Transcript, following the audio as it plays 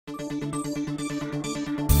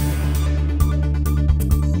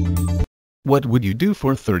What would you do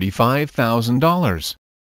for $35,000?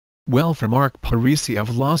 Well, for Mark Parisi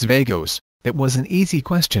of Las Vegas, that was an easy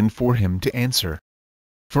question for him to answer.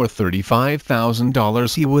 For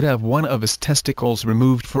 $35,000 he would have one of his testicles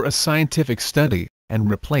removed for a scientific study,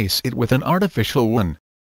 and replace it with an artificial one.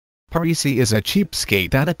 Parisi is a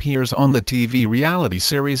cheapskate that appears on the TV reality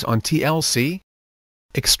series on TLC.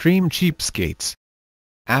 Extreme Cheapskates.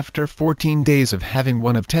 After 14 days of having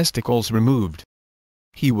one of testicles removed,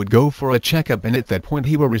 he would go for a checkup, and at that point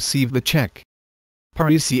he will receive the check.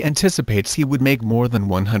 Parisi anticipates he would make more than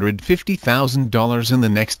 $150,000 in the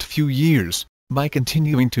next few years, by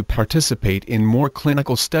continuing to participate in more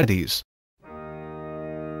clinical studies.